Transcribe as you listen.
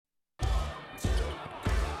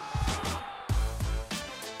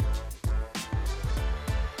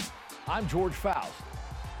I'm George Faust.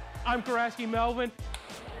 I'm Karaski, Melvin.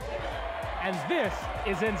 And this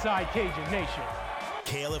is Inside Cajun Nation.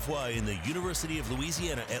 KLFY and the University of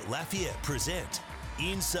Louisiana at Lafayette present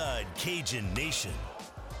Inside Cajun Nation.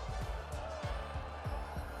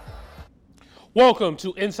 Welcome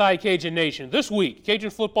to Inside Cajun Nation. This week, Cajun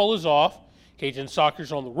football is off, Cajun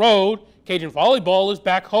soccer's on the road, Cajun volleyball is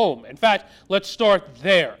back home. In fact, let's start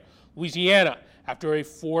there. Louisiana, after a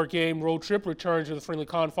 4-game road trip, returned to the friendly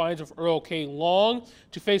confines of Earl K. Long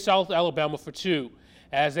to face South Alabama for 2.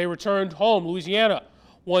 As they returned home, Louisiana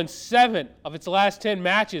won 7 of its last 10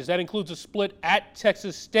 matches. That includes a split at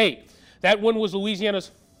Texas State. That win was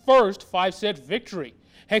Louisiana's first 5-set victory.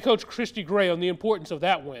 Head coach Christy Gray on the importance of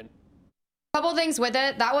that win. Couple things with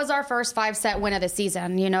it. That was our first 5-set win of the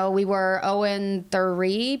season. You know, we were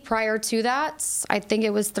 0-3 prior to that. I think it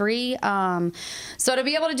was 3. So to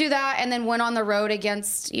be able to do that and then win on the road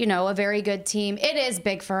against, you know, a very good team, it is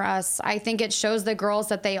big for us. I think it shows the girls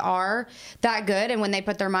that they are that good, and when they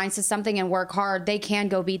put their minds to something and work hard, they can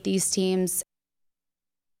go beat these teams.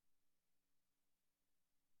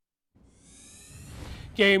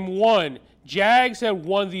 Game 1. Jags had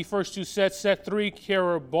won the first 2 sets. Set 3,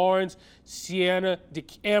 Kara Barnes, Sienna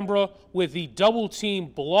DeCambra with the double team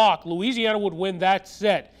block. Louisiana would win that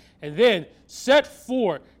set. And then set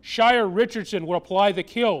 4, Shire Richardson would apply the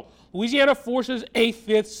kill. Louisiana forces a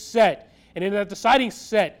 5th set. And in that deciding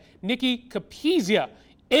set, Nikki Capizia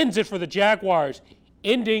ends it for the Jaguars,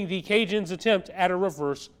 ending the Cajuns' attempt at a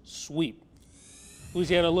reverse sweep.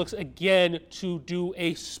 Louisiana looks again to do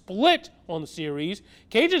a split on the series.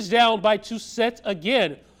 Cajuns down by 2 sets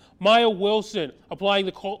again. Maya Wilson applying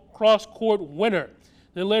the cross-court winner.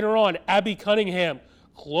 Then later on, Abby Cunningham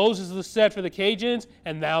closes the set for the Cajuns,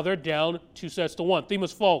 and now they're down 2-1.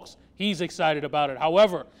 Themis Folks, he's excited about it.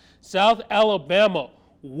 However, South Alabama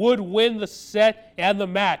would win the set and the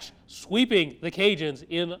match, sweeping the Cajuns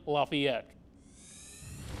in Lafayette.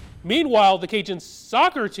 Meanwhile, the Cajun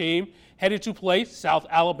soccer team headed to play South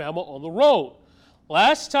Alabama on the road.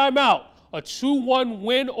 Last time out, a 2-1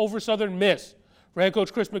 win over Southern Miss. For head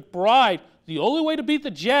coach Chris McBride, the only way to beat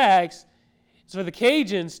the Jags is for the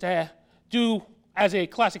Cajuns to do, as a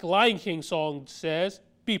classic Lion King song says,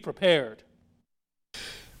 be prepared.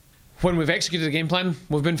 When we've executed the game plan,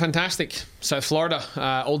 we've been fantastic. South Florida,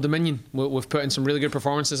 Old Dominion, we've put in some really good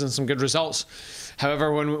performances and some good results.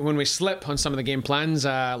 However, when we slip on some of the game plans,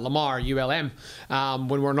 Lamar, ULM,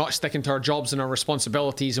 when we're not sticking to our jobs and our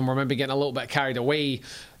responsibilities and we're maybe getting a little bit carried away,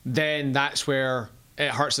 then that's where it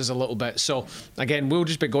hurts us a little bit. So again, we'll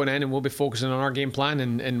just be going in and we'll be focusing on our game plan,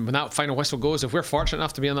 and when that final whistle goes, if we're fortunate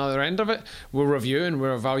enough to be on the other end of it, we'll review and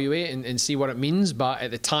we'll evaluate and see what it means. But at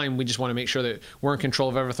the time, we just want to make sure that we're in control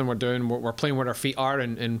of everything we're doing. We're playing where our feet are,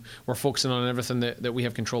 and we're focusing on everything that we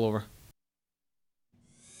have control over.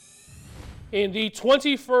 In the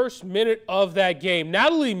 21st minute of that game,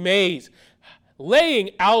 Natalie Mays laying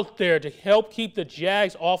out there to help keep the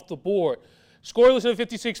Jags off the board. Scoreless in the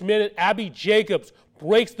 56th minute, Abby Jacobs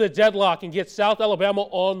breaks the deadlock and gets South Alabama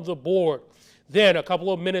on the board. Then, a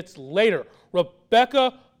couple of minutes later,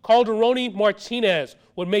 Rebecca Calderoni Martinez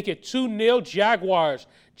would make it 2-0 Jaguars.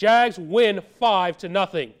 Jags win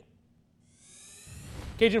 5-0.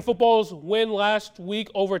 Cajun football's win last week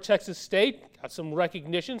over Texas State got some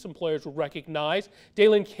recognition. Some players were recognized.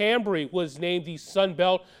 Dalen Cambry was named the Sun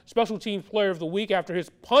Belt Special Teams Player of the Week after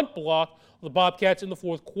his punt block of the Bobcats in the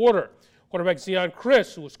 4th quarter. Quarterback Zion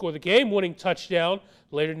Chris, who scored the game-winning touchdown,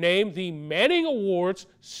 later named the Manning Awards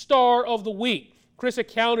Star of the Week. Chris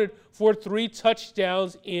accounted for 3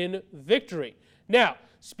 touchdowns in victory. Now,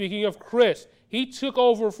 speaking of Chris, he took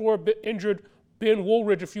over for injured Ben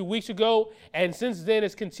Woolridge a few weeks ago, and since then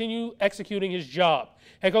has continued executing his job.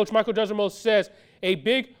 Head coach Michael Desermo says a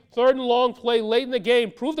big 3rd and long play late in the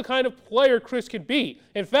game proved the kind of player Chris can be.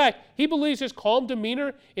 In fact, he believes his calm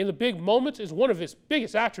demeanor in the big moments is one of his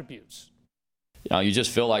biggest attributes. You know, you just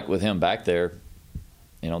feel like with him back there,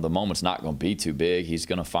 you know, the moment's not going to be too big. He's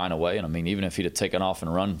going to find a way. And, I mean, even if he'd have taken off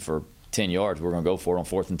and run for 10 yards, we're going to go for it on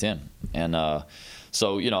 4th and 10. And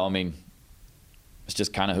so, you know, I mean, it's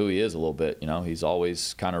just kind of who he is a little bit. You know, he's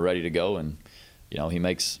always kind of ready to go. And, you know, he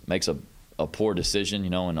makes a poor decision, you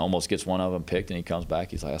know, and almost gets one of them picked, and he comes back.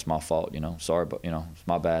 He's like, that's my fault, you know, sorry, but, you know, it's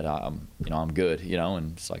my bad. I'm good, you know,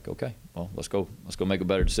 and it's like, okay, well, let's go make a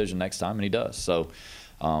better decision next time. And he does. So,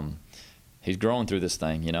 he's growing through this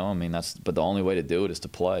thing, you know. I mean, but the only way to do it is to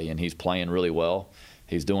play, and he's playing really well.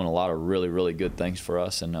 He's doing a lot of really, really good things for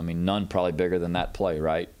us, and I mean, none probably bigger than that play,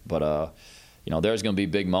 right? But you know, there's going to be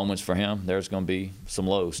big moments for him. There's going to be some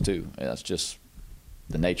lows too. That's just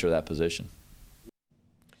the nature of that position.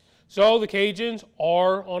 So the Cajuns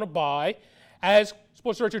are on a bye. As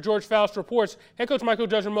Sports Director George Faust reports head coach Michael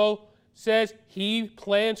Desormeaux says he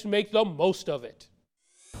plans to make the most of it.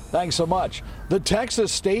 Thanks so much. The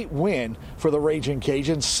Texas State win for the Raging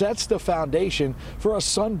Cajuns sets the foundation for a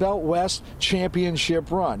Sun Belt West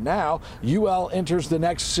championship run. Now, UL enters the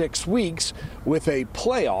next 6 weeks with a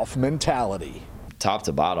playoff mentality. Top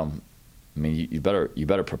to bottom, I mean, you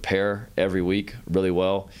better prepare every week really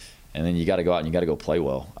well, and then you got to go out and you got to go play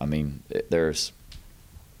well. I mean,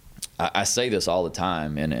 I say this all the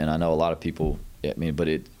time, and I know a lot of people. I mean, but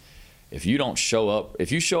if you don't show up,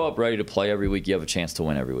 if you show up ready to play every week, you have a chance to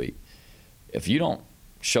win every week. If you don't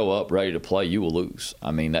show up ready to play, you will lose.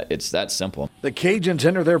 I mean, it's that simple. The Cajuns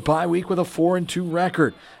enter their bye week with a 4-2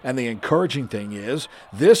 record, and the encouraging thing is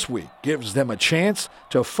this week gives them a chance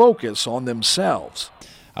to focus on themselves.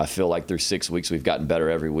 I feel like through 6 weeks we've gotten better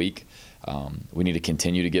every week. We need to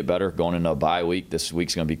continue to get better. Going into a bye week, this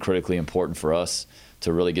week's going to be critically important for us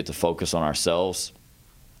to really get to focus on ourselves,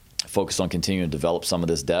 focus on continuing to develop some of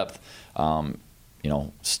this depth.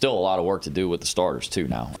 Still a lot of work to do with the starters too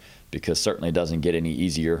now, because certainly it doesn't get any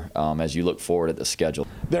easier as you look forward at the schedule.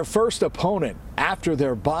 Their first opponent after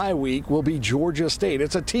their bye week will be Georgia State.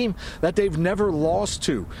 It's a team that they've never lost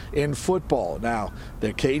to in football. Now,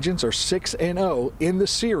 the Cajuns are 6-0 in the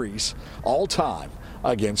series all time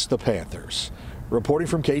against the Panthers. Reporting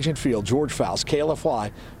from Cajun Field, George Faust,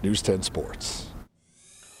 KLFY News 10 Sports.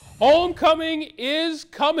 Homecoming is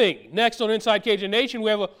coming. Next on Inside Cajun Nation,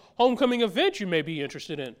 we have a homecoming event you may be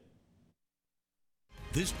interested in.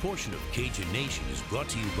 This portion of Cajun Nation is brought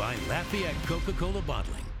to you by Lafayette Coca-Cola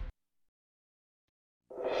Bottling.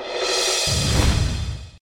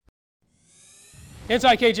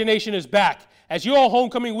 Inside Cajun Nation is back. As UL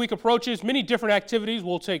Homecoming Week approaches, many different activities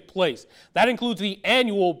will take place. That includes the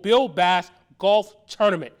annual Bill Bass Golf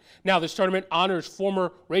Tournament. Now, this tournament honors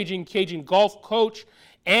former Raging Cajun golf coach,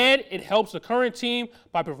 and it helps the current team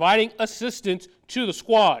by providing assistance to the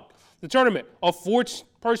squad. The tournament, a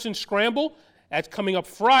 4-person scramble, that's coming up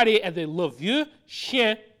Friday at the Le Vieux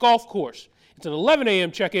Chien Golf Course. It's an 11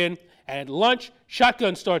 a.m. check-in, and at lunch,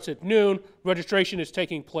 shotgun starts at noon. Registration is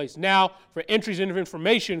taking place now. For entries and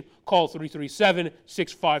information, call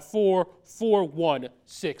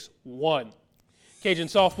 337-654-4161. Cajun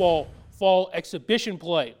softball fall exhibition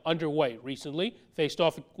play underway recently, faced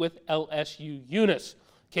off with LSU Eunice.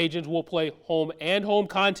 Cajuns will play home and home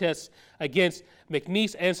contests against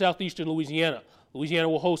McNeese and Southeastern Louisiana. Louisiana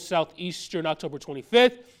will host Southeastern October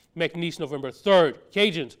 25th, McNeese November 3rd.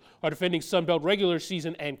 Cajuns are defending Sun Belt regular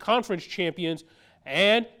season and conference champions,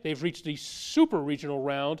 and they've reached the super regional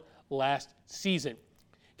round last season.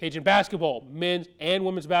 Cajun basketball, men's and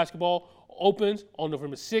women's basketball, opens on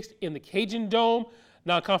November 6th in the Cajun Dome.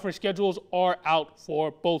 Non-conference schedules are out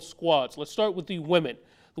for both squads. Let's start with the women.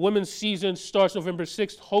 The women's season starts November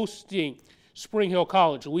 6th, hosting Spring Hill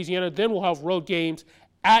College. Louisiana then will have road games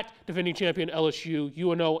at defending champion LSU,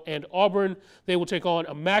 UNO, and Auburn. They will take on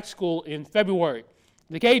a MAC school in February.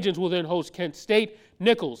 The Cajuns will then host Kent State,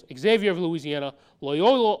 Nichols, Xavier of Louisiana,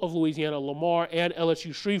 Loyola of Louisiana, Lamar, and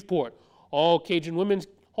LSU Shreveport. All Cajun women's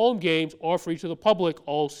home games are free to the public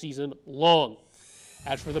all season long.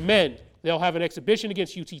 As for the men, they'll have an exhibition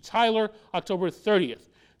against UT Tyler October 30th.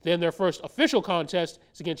 Then their first official contest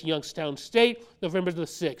is against Youngstown State, November the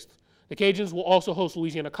 6th. The Cajuns will also host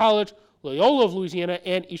Louisiana College, Loyola of Louisiana,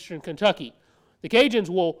 and Eastern Kentucky. The Cajuns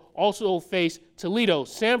will also face Toledo,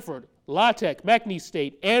 Samford, La Tech, McNeese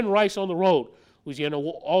State, and Rice on the road. Louisiana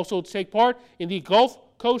will also take part in the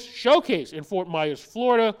Gulf Coast Showcase in Fort Myers,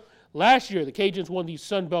 Florida. Last year, the Cajuns won the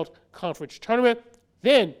Sun Belt Conference Tournament,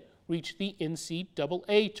 then reached the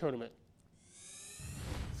NCAA Tournament.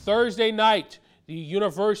 Thursday night, the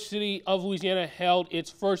University of Louisiana held its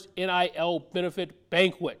first NIL benefit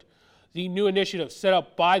banquet. The new initiative set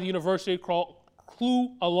up by the university called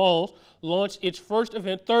Allons launched its first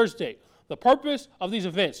event Thursday. The purpose of these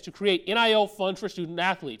events is to create NIL funds for student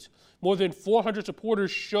athletes. More than 400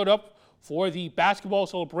 supporters showed up for the basketball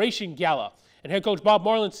celebration gala. And head coach Bob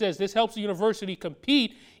Marlin says this helps the university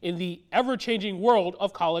compete in the ever-changing world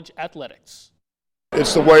of college athletics.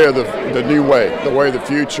 It's the way of the new way, the way of the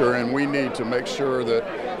future, and we need to make sure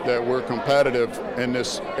that we're competitive in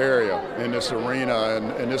this area, in this arena,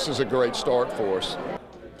 and this is a great start for us.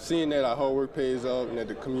 Seeing that our hard work pays off and that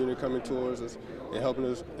the community coming towards us and helping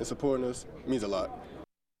us and supporting us means a lot.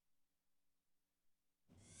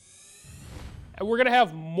 And we're going to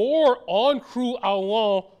have more on Krewe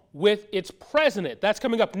Allons with its president. That's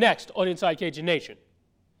coming up next on Inside Cajun Nation.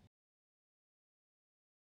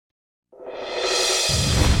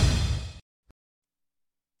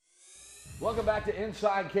 Welcome back to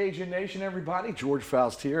Inside Cajun Nation, everybody. George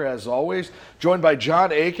Faust here, as always, joined by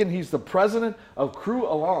John Aiken. He's the president of Krewe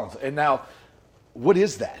Allons. And now, what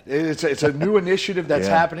is that? It's a new initiative that's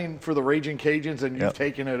happening for the Raging Cajuns, and you've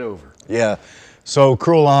taken it over. Yeah. So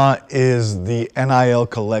Krewe Allons is the NIL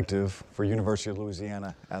collective for University of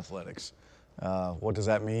Louisiana athletics. What does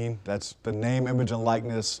that mean? That's the name, image, and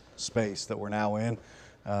likeness space that we're now in.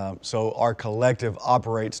 So our collective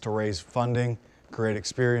operates to raise funding, create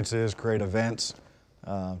experiences, create events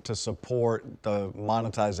to support the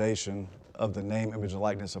monetization of the name, image, and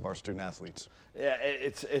likeness of our student athletes. Yeah,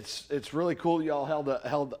 it's really cool. Y'all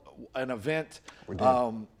held an event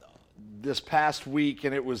this past week,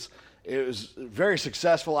 and it was very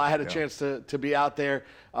successful. I had a chance to be out there.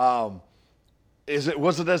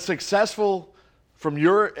 Was it as successful from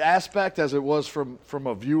your aspect as it was from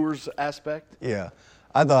a viewer's aspect? Yeah,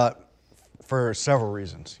 I thought for several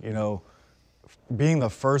reasons. You know, being the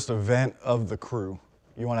first event of the Krewe,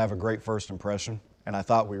 you want to have a great first impression, and I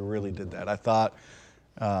thought we really did that. I thought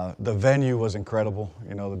the venue was incredible.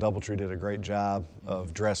 You know, the Doubletree did a great job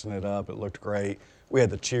of dressing it up. It looked great. We had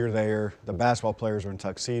the cheer there. The basketball players were in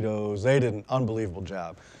tuxedos. They did an unbelievable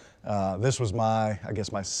job. This was my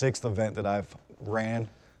sixth event that I've ran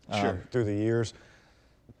through the years.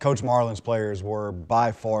 Coach Marlin's players were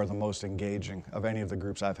by far the most engaging of any of the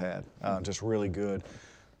groups I've had. Just really good.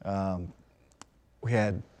 We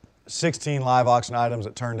had 16 live auction items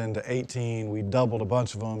that turned into 18. We doubled a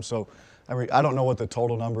bunch of them. So, I mean, I don't know what the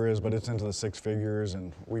total number is, but it's into the six figures,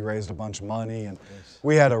 and we raised a bunch of money, and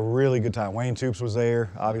we had a really good time. Wayne Toops was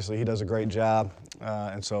there. Obviously, he does a great job.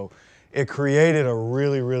 And so it created a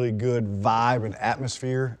really, really good vibe and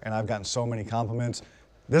atmosphere, and I've gotten so many compliments.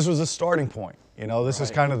 This was a starting point. You know, this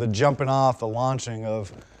is kind of the jumping off, the launching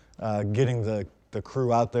of getting the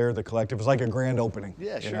Krewe out there, the collective. It was like a grand opening,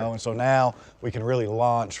 you know, and so now we can really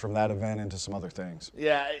launch from that event into some other things.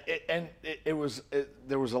 Yeah, there was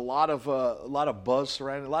a lot of buzz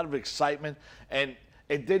surrounding, a lot of excitement, and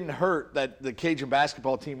it didn't hurt that the Cajun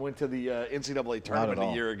basketball team went to the NCAA tournament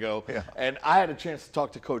a year ago, and I had a chance to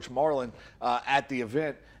talk to Coach Marlin at the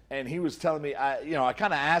event, and he was telling me, I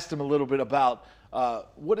kind of asked him a little bit about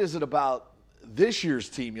what is it about this year's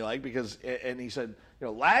team you like, and he said,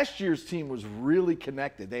 last year's team was really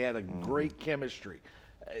connected. They had a great chemistry.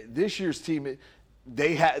 This year's team,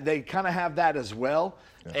 they kind of have that as well.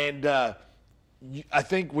 Yeah. And I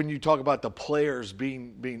think when you talk about the players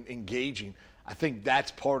being engaging, I think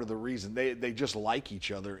that's part of the reason. They just like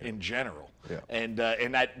each other in general. Yeah. And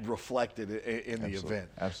that reflected in the event.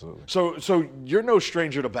 Absolutely. So you're no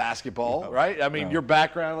stranger to basketball, right? I mean, your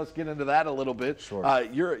background, let's get into that a little bit. Sure.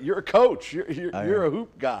 You're a coach. You're a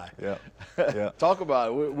hoop guy. Yeah. Yeah. Talk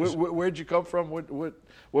about it. Where'd you come from?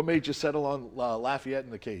 What made you settle on Lafayette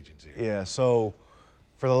and the Cajuns here? Yeah, so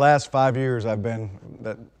for the last 5 years, I've been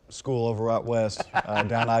at school over out west,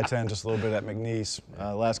 down I-10 just a little bit at McNeese.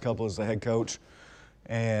 Last couple as the head coach.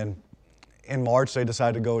 And in March, they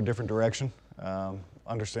decided to go a different direction.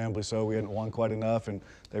 Understandably so. We hadn't won quite enough, and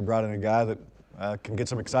they brought in a guy that can get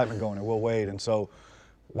some excitement going, and Will Wade. And so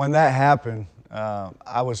when that happened,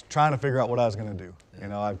 I was trying to figure out what I was going to do. You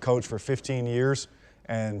know, I've coached for 15 years,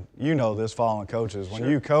 and you know this following coaches. When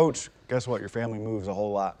you coach, guess what? Your family moves a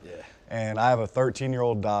whole lot. Yeah. And I have a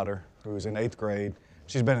 13-year-old daughter who's in 8th grade.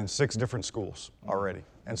 She's been in 6 different schools already.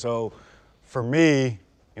 And so for me,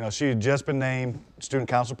 she had just been named student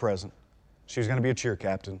council president. She was going to be a cheer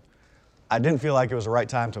captain. I didn't feel like it was the right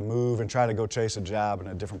time to move and try to go chase a job in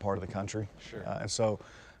a different part of the country. Sure. And so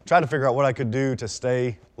I tried to figure out what I could do to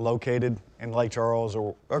stay located in Lake Charles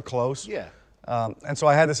or close. Yeah. And so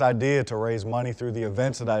I had this idea to raise money through the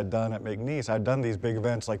events that I had done at McNeese. I'd done these big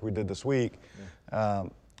events like we did this week. Yeah.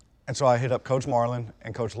 And so I hit up Coach Marlin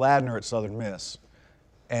and Coach Ladner at Southern Miss.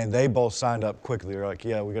 And they both signed up quickly. They're like,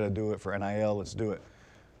 yeah, we got to do it for NIL. Let's do it.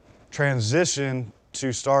 Transition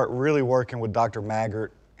to start really working with Dr.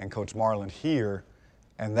 Maggart and Coach Marlin here.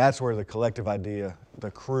 And that's where the collective idea,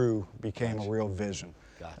 the Krewe, became a real vision.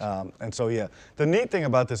 Gotcha. And so, yeah, the neat thing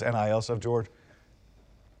about this NIL stuff, George,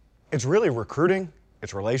 it's really recruiting,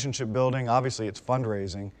 it's relationship building, obviously it's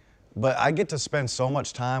fundraising, but I get to spend so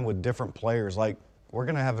much time with different players. Like, we're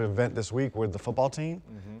going to have an event this week with the football team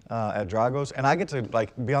at Dragos, and I get to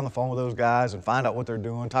be on the phone with those guys and find out what they're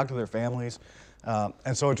doing, talk to their families.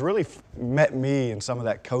 And so it's really met me in some of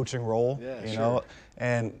that coaching role, you know.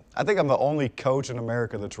 And I think I'm the only coach in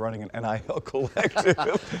America that's running an NIL collective.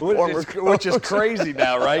 which is crazy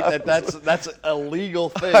now, right? That's a legal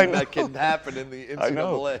thing that can happen in the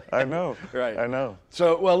NCAA. I know. Right. I know.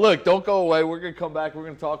 So, well, look, don't go away. We're going to come back. We're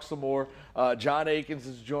going to talk some more. John Aiken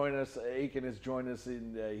is joining us.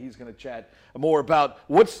 And he's going to chat more about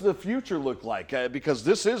what's the future look like, because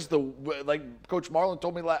this is like Coach Marlin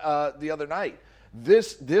told me the other night.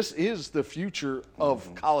 This is the future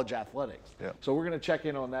of college athletics. Yep. So we're going to check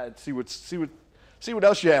in on that and see what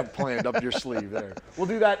else you have planned up your sleeve there. We'll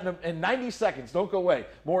do that in 90 seconds. Don't go away.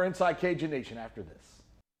 More Inside Cajun Nation after this.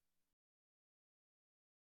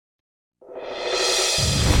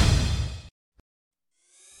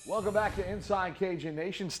 Welcome back to Inside Cajun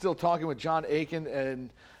Nation. Still talking with John Aiken, and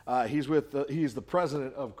he's the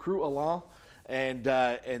president of Krewe Allons, and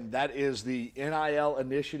that is the NIL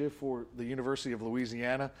initiative for the University of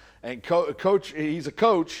Louisiana. And coach, he's a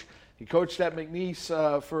coach. He coached at McNeese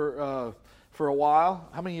for a while.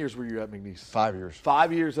 How many years were you at McNeese? 5 years.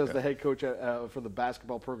 5 years as the head coach for the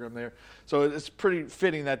basketball program there. So it's pretty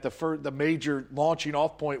fitting that the major launching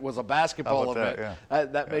off point was a basketball event.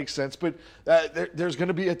 That makes sense. But there's going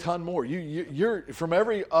to be a ton more. You're from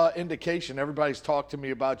every indication, everybody's talked to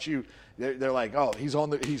me about you. They're like, oh, he's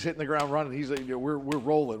hitting the ground running. We're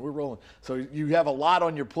rolling. So you have a lot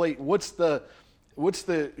on your plate. What's the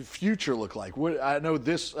future look like? I know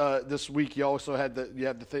this week you also had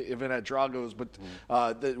the event at Drago's, but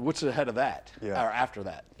what's ahead of that or after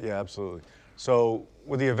that? Yeah, absolutely. So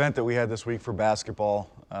with the event that we had this week for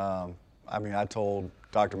basketball, I told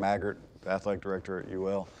Dr. Maggart, the athletic director at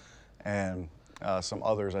UL, and some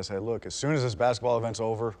others, I said, look, as soon as this basketball event's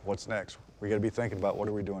over, what's next? We got to be thinking about what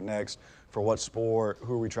are we doing next, for what sport,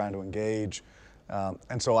 who are we trying to engage,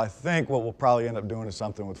 and so I think what we'll probably end up doing is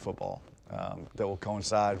something with football. That will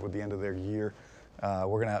coincide with the end of their year.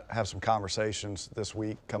 We're going to have some conversations this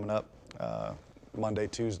week coming up, Monday,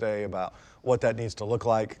 Tuesday, about what that needs to look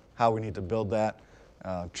like, how we need to build that,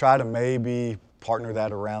 try to maybe partner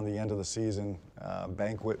that around the end of the season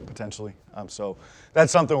banquet potentially. So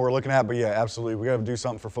that's something we're looking at, but yeah, absolutely. We got to do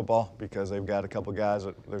something for football because they've got a couple guys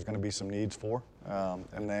that there's going to be some needs for.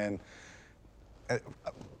 And then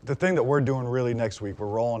the thing that we're doing really next week, we're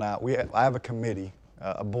rolling out, I have a committee,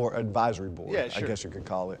 advisory board, I guess you could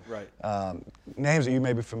call it. Right. Names that you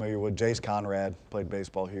may be familiar with: Jace Conrad, played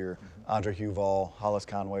baseball here; Andre Huval, Hollis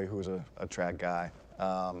Conway, who was a track guy;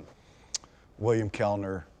 William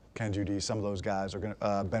Kellner, Ken Judy. Some of those guys are going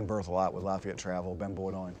to Ben Berthelot with Lafayette Travel, Ben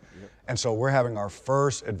Boydon. Yep. And so we're having our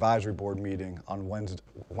first advisory board meeting on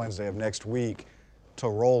Wednesday of next week to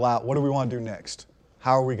roll out what do we want to do next.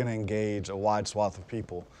 How are we going to engage a wide swath of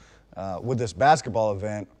people with this basketball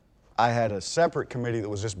event? I had a separate committee that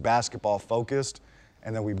was just basketball focused,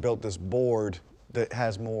 and then we built this board that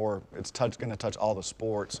has more, it's going to touch all the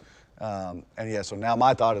sports. So now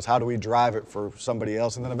my thought is how do we drive it for somebody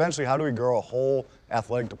else? And then eventually how do we grow a whole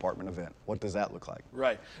athletic department event? What does that look like?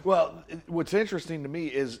 Right. Well, what's interesting to me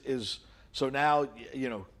is so now,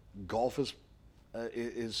 golf is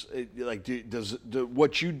does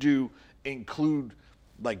what you do include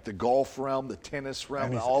like the golf realm, the tennis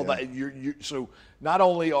realm, all that. So not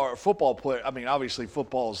only are football players, obviously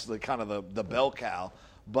football is the kind of the bell cow,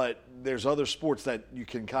 but there's other sports that you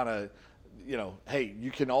can kind of,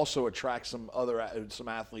 you can also attract some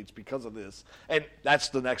athletes because of this. And that's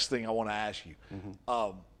the next thing I want to ask you.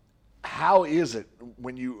 Mm-hmm. How is it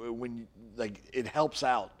when you like it helps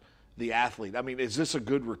out the athlete? Is this a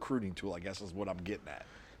good recruiting tool, I guess is what I'm getting at.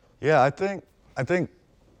 Yeah, I think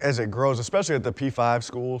as it grows, especially at the P5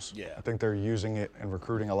 schools, I think they're using it and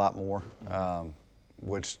recruiting a lot more,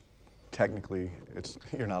 which technically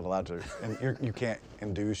you're not allowed to, and you can't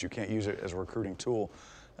induce, you can't use it as a recruiting tool.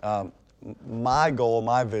 My goal,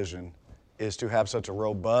 my vision is to have such a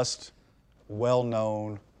robust,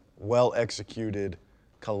 well-known, well-executed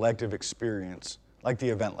collective experience like the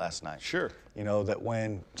event last night. Sure. That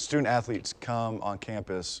when student athletes come on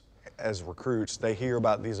campus as recruits, they hear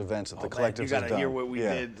about these events that the collective has done. You got to hear what we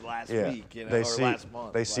did last week, last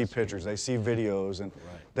month. They see pictures, they see videos, and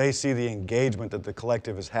they see the engagement that the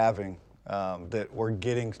collective is having. That we're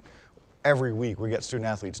getting every week. We get student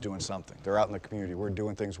athletes doing something. They're out in the community. We're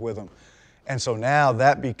doing things with them, and so now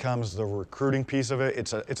that becomes the recruiting piece of it.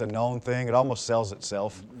 It's a known thing. It almost sells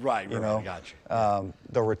itself. Right. Gotcha.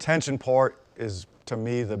 The retention part is to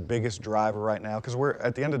me the biggest driver right now because we're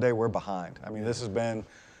at the end of the day we're behind. This has been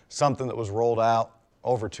something that was rolled out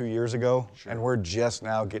over 2 years ago, and we're just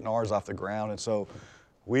now getting ours off the ground. And so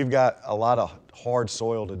we've got a lot of hard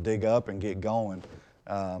soil to dig up and get going.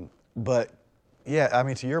 To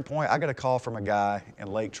your point, I got a call from a guy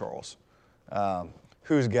in Lake Charles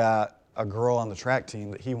who's got a girl on the track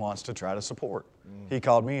team that he wants to try to support. He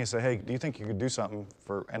called me and said, hey, do you think you could do something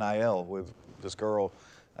for NIL with this girl?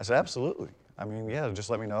 I said, absolutely. Just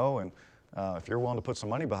let me know. And If you're willing to put some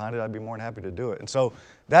money behind it, I'd be more than happy to do it. And so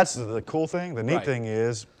that's the cool thing. The neat thing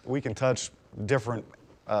is we can touch different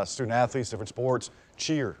student athletes, different sports.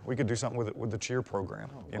 Cheer. We could do something with the cheer program.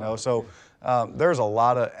 You know, so there's a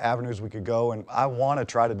lot of avenues we could go, and I want to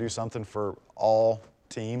try to do something for all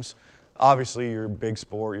teams. Obviously, your big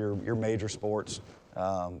sport, your major sports,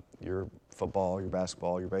 your football, your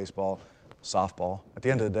basketball, your baseball, softball. At the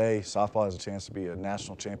end of the day, softball has a chance to be a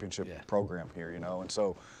national championship program here. You know, and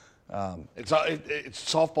so. It's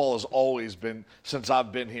softball has always been, since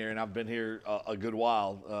I've been here, and I've been here a good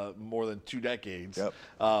while, more than 2 decades. Yep.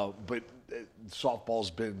 But softball's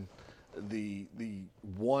been the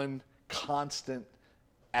one constant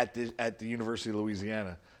at the University of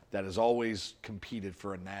Louisiana that has always competed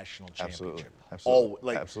for a national championship.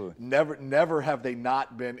 Absolutely. Never have they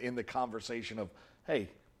not been in the conversation of, hey,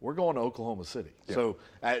 we're going to Oklahoma City. Yep. So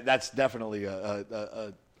that's definitely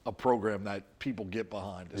a program that people get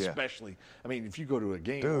behind, especially. I mean, if you go to a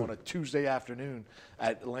game on a Tuesday afternoon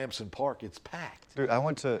at Lamson Park, it's packed. Dude,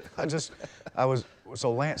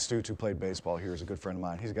 so Lance Stutes, who played baseball here, is a good friend of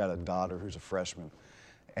mine. He's got a daughter who's a freshman.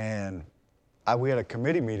 And we had a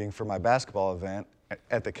committee meeting for my basketball event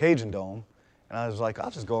at the Cajun Dome. And I was like, I'll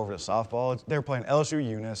just go over to softball. They're playing LSU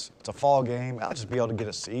Eunice. It's a fall game. I'll just be able to get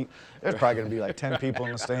a seat. There's probably going to be like 10 people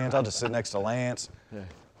in the stands. I'll just sit next to Lance. Yeah.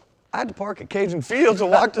 I had to park at Cajun Field to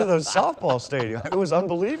walk to the softball stadium. It was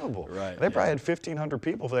unbelievable. Right. They probably had 1,500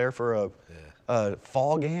 people there for a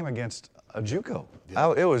fall game against a JUCO. Yeah.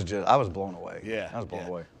 I was blown away. Yeah. I was blown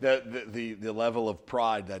away. The level of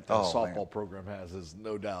pride that the softball man. program has is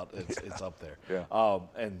no doubt it's up there. Yeah.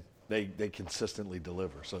 And they consistently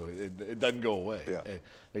deliver, so it doesn't go away.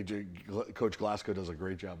 Yeah. Coach Glasgow does a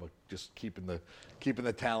great job of just keeping the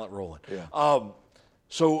talent rolling. Yeah.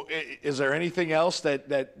 So is there anything else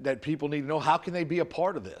that people need to know? How can they be a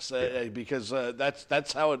part of this? Because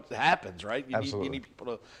that's how it happens, right? You need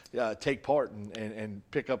people to take part and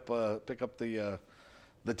pick up the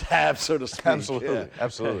tab, so to speak.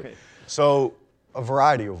 Absolutely. So a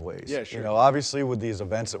variety of ways. Yeah, sure. You know, obviously with these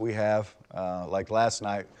events that we have, like last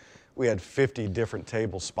night, we had 50 different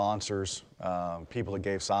table sponsors, people that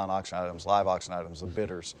gave silent auction items, live auction items, the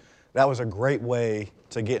bidders. That was a great way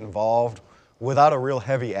to get involved without a real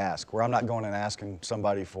heavy ask, where I'm not going and asking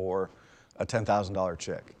somebody for a $10,000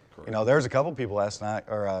 check. Correct. You know, there's a couple people last night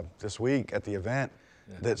or this week at the event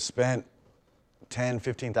that spent $10,000,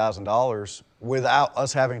 $15,000 without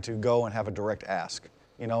us having to go and have a direct ask.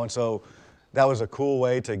 You know, and so that was a cool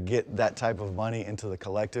way to get that type of money into the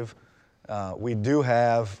collective. We do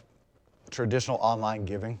have traditional online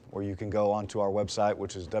giving, where you can go onto our website,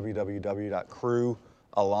 which is www.Krewe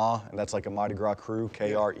Allons, and that's like a Mardi Gras crew,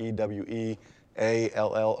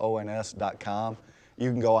 KREWEALLONS.com.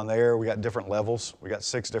 You can go on there. We got different levels. We got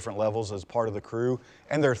 6 different levels as part of the crew,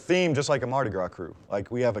 and they're themed just like a Mardi Gras crew.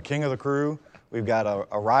 Like we have a king of the crew, we've got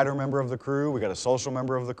a rider member of the crew, we got a social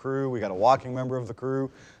member of the crew, we got a walking member of the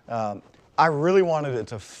crew. I really wanted it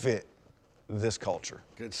to fit this culture.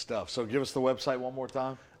 Good stuff. So give us the website one more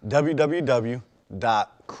time. www.Krewe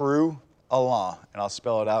Allons, and I'll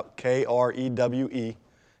spell it out,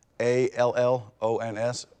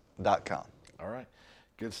 KREWEALLONS.com. All right.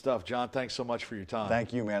 Good stuff. John, thanks so much for your time.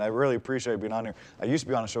 Thank you, man. I really appreciate being on here. I used to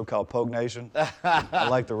be on a show called Pogue Nation. I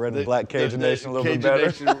like the red and black Cajun Nation a little bit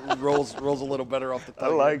better. Cajun Nation rolls a little better off the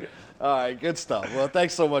tongue. I like it. All right, good stuff. Well,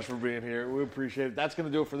 thanks so much for being here. We appreciate it. That's going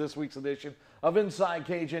to do it for this week's edition of Inside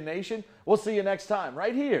Cajun Nation. We'll see you next time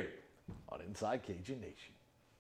right here on Inside Cajun Nation.